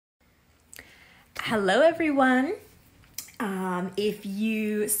Hello everyone. If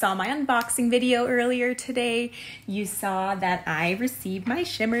you saw my unboxing video earlier today, you saw that I received my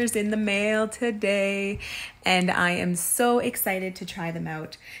shimmers in the mail today and I am so excited to try them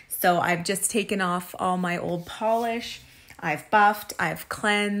out. So I've just taken off all my old polish, I've buffed, I've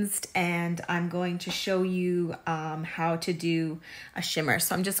cleansed, and I'm going to show you how to do a shimmer.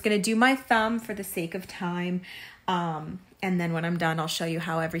 So I'm just going to do my thumb for the sake of time. And then when I'm done, I'll show you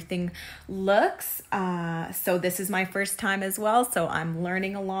how everything looks. So this is my first time as well, so I'm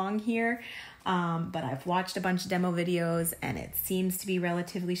learning along here. But I've watched a bunch of demo videos and it seems to be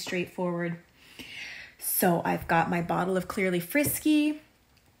relatively straightforward. So I've got my bottle of Clearly Frisky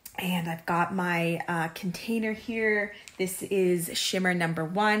and I've got my container here. This is shimmer number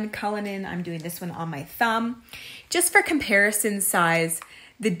 1, Cullinan. I'm doing this one on my thumb. Just for comparison size,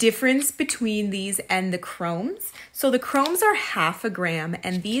 the difference between these and the chromes. So the chromes are 0.5 gram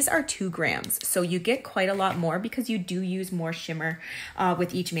and these are 2 grams. So you get quite a lot more because you do use more shimmer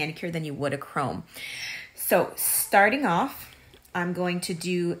with each manicure than you would a chrome. So starting off, I'm going to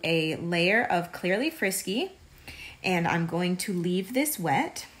do a layer of Clearly Frisky and I'm going to leave this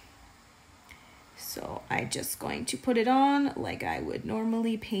wet. So I'm just going to put it on like I would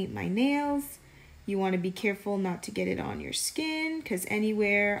normally paint my nails. You want to be careful not to get it on your skin because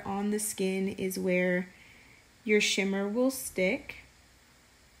anywhere on the skin is where your shimmer will stick.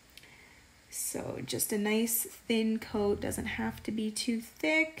 So just a nice thin coat, doesn't have to be too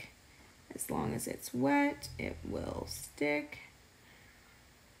thick. As long as it's wet, it will stick.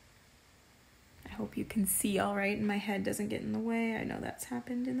 I hope you can see all right and my head doesn't get in the way. I know that's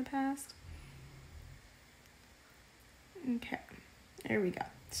happened in the past. Okay, there we go.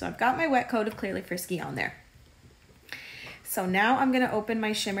 So I've got my wet coat of Clearly Frisky on there. So now I'm going to open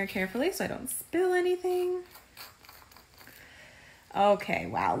my shimmer carefully so I don't spill anything. Okay,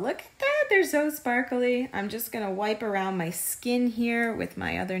 wow, look at that. They're so sparkly. I'm just going to wipe around my skin here with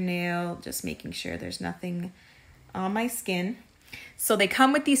my other nail, just making sure there's nothing on my skin. So they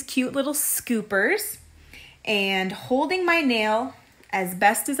come with these cute little scoopers, and holding my nail as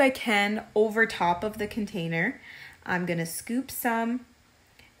best as I can over top of the container, I'm going to scoop some.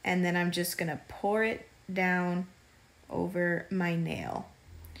 And then I'm just going to pour it down over my nail.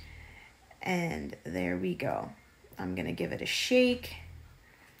 And there we go. I'm going to give it a shake.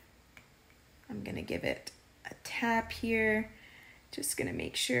 I'm going to give it a tap here. Just going to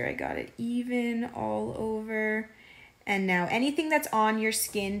make sure I got it even all over. And now anything that's on your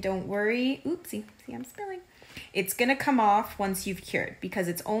skin, don't worry. Oopsie, see I'm spilling. It's going to come off once you've cured because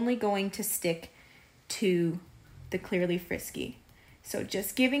it's only going to stick to the Clearly Frisky. So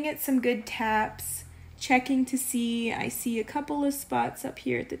just giving it some good taps, checking to see. I see a couple of spots up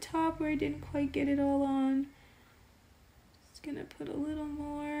here at the top where I didn't quite get it all on. Just gonna put a little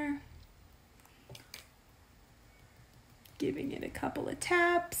more. Giving it a couple of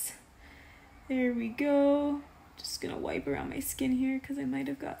taps. There we go. Just gonna wipe around my skin here because I might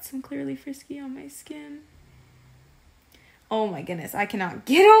have got some Clearly Frisky on my skin. Oh my goodness, I cannot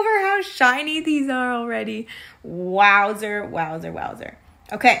get over how shiny these are already. Wowzer, wowzer, wowzer.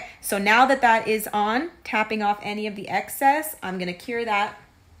 Okay, so now that that is on, tapping off any of the excess, I'm gonna cure that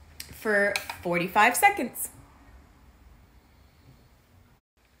for 45 seconds.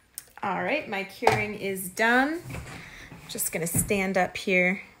 All right, my curing is done. Just gonna stand up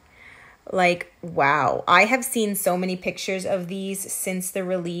here. Like, wow, I have seen so many pictures of these since the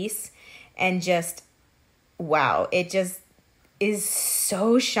release and just, wow, it just is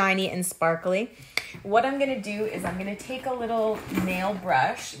so shiny and sparkly. What I'm gonna do is I'm gonna take a little nail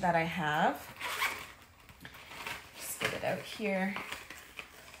brush that I have. Just get it out here.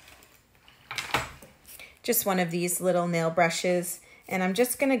 Just one of these little nail brushes. And I'm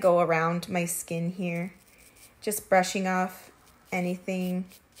just gonna go around my skin here. Just brushing off anything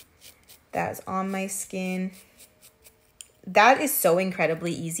that's on my skin. That is so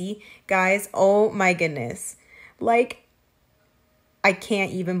incredibly easy, guys. Oh my goodness. Like, I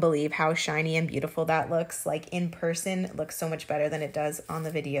can't even believe how shiny and beautiful that looks. Like in person, it looks so much better than it does on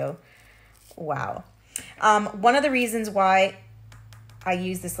the video. Wow. One of the reasons why I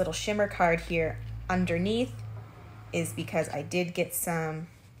use this little shimmer card here underneath is because I did get some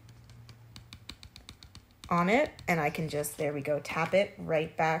on it and I can just, there we go, tap it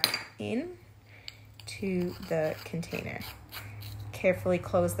right back in to the container. Carefully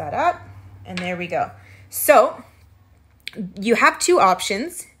close that up and there we go. So you have two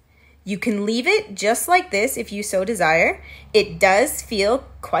options. You can leave it just like this if you so desire. It does feel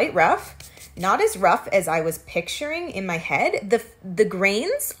quite rough, not as rough as I was picturing in my head. The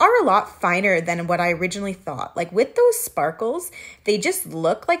grains are a lot finer than what I originally thought. Like with those sparkles, they just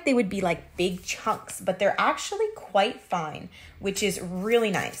look like they would be like big chunks, but they're actually quite fine, which is really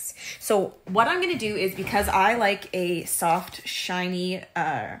nice. So what I'm gonna do is, because I like a soft, shiny,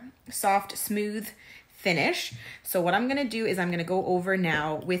 soft, smooth finish. So what I'm gonna do is I'm gonna go over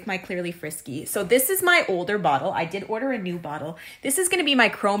now with my Clearly Frisky. So this is my older bottle. I did order a new bottle. This is gonna be my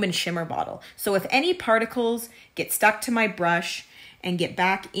Chrome and Shimmer bottle. So if any particles get stuck to my brush and get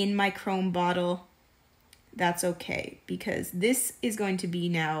back in my Chrome bottle, that's okay, because this is going to be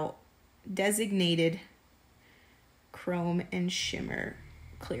now designated Chrome and Shimmer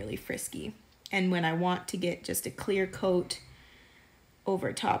Clearly Frisky. And when I want to get just a clear coat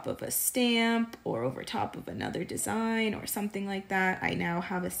over top of a stamp or over top of another design or something like that, I now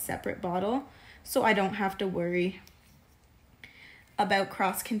have a separate bottle, so I don't have to worry about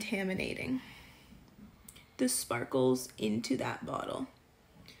cross-contaminating the sparkles into that bottle.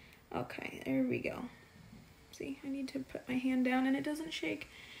 Okay, there we go. See, I need to put my hand down and it doesn't shake.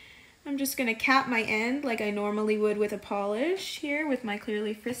 I'm just gonna cap my end like I normally would with a polish here with my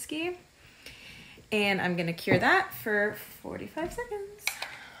Clearly Frisky. And I'm gonna cure that for 45 seconds.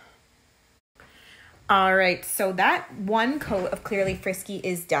 All right, so that one coat of Clearly Frisky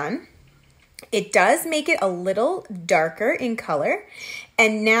is done. It does make it a little darker in color.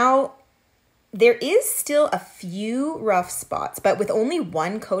 And now there is still a few rough spots, but with only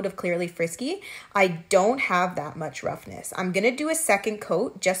one coat of Clearly Frisky, I don't have that much roughness. I'm gonna do a second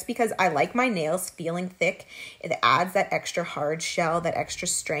coat just because I like my nails feeling thick. It adds that extra hard shell, that extra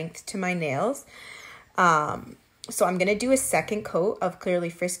strength to my nails. So I'm going to do a second coat of Clearly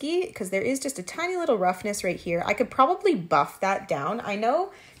Frisky because there is just a tiny little roughness right here. I could probably buff that down. I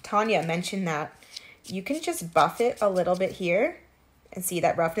know Tanya mentioned that you can just buff it a little bit here and see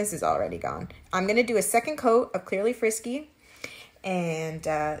that roughness is already gone. I'm going to do a second coat of Clearly Frisky, and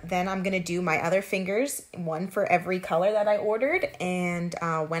then I'm going to do my other fingers, one for every color that I ordered. And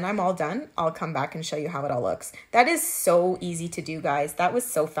when I'm all done, I'll come back and show you how it all looks. That is so easy to do, guys. That was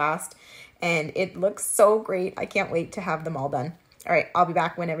so fast. And it looks so great. I can't wait to have them all done. All right, I'll be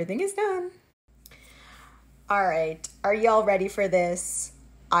back when everything is done. All right, are y'all ready for this?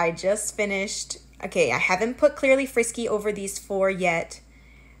 I just finished. Okay, I haven't put Clearly Frisky over these four yet.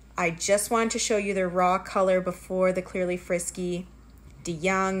 I just wanted to show you the raw color before the Clearly Frisky.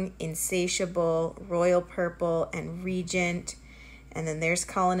 DeYoung, Insatiable, Royal Purple, and Regent. And then there's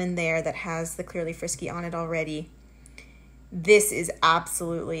Cullinan there that has the Clearly Frisky on it already. This is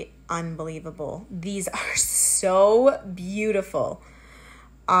absolutely unbelievable. These are so beautiful.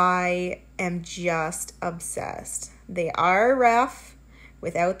 I am just obsessed. They are rough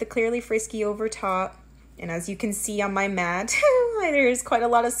without the Clearly Frisky over top. And as you can see on my mat, there's quite a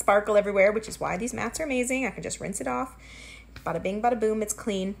lot of sparkle everywhere, which is why these mats are amazing. I can just rinse it off. Bada bing, bada boom, it's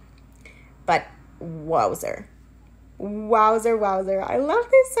clean. But wowzer. Wowzer, wowzer. I love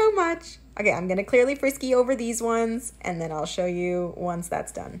this so much. Okay, I'm going to Clearly Frisky over these ones, and then I'll show you once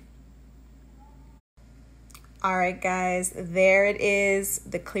that's done. All right, guys, there it is.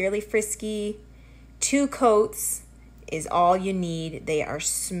 The Clearly Frisky 2 coats is all you need. They are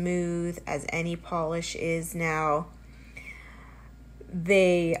smooth as any polish is now.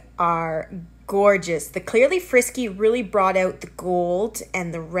 They are gorgeous. The Clearly Frisky really brought out the gold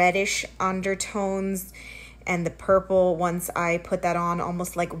and the reddish undertones and the purple. Once I put that on,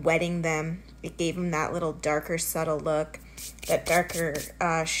 almost like wetting them, it gave them that little darker, subtle look, that darker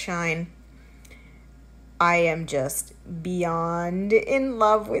shine. I am just beyond in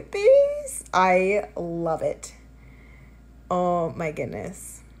love with these. I love it. Oh my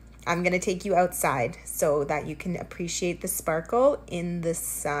goodness. I'm going to take you outside so that you can appreciate the sparkle in the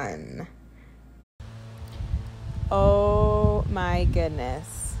sun. Oh my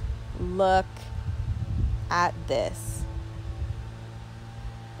goodness. Look at this.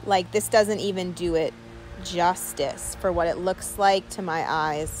 Like, this doesn't even do it justice for what it looks like to my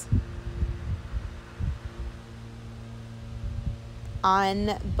eyes.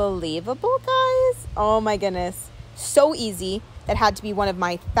 Unbelievable, guys. Oh my goodness. So easy. That had to be one of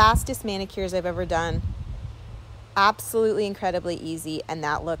my fastest manicures I've ever done. Absolutely incredibly easy, and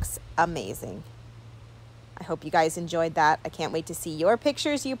that looks amazing. I hope you guys enjoyed that. I can't wait to see your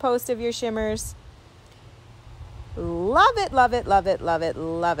pictures you post of your shimmers. Love it, love it, love it, love it,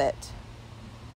 love it.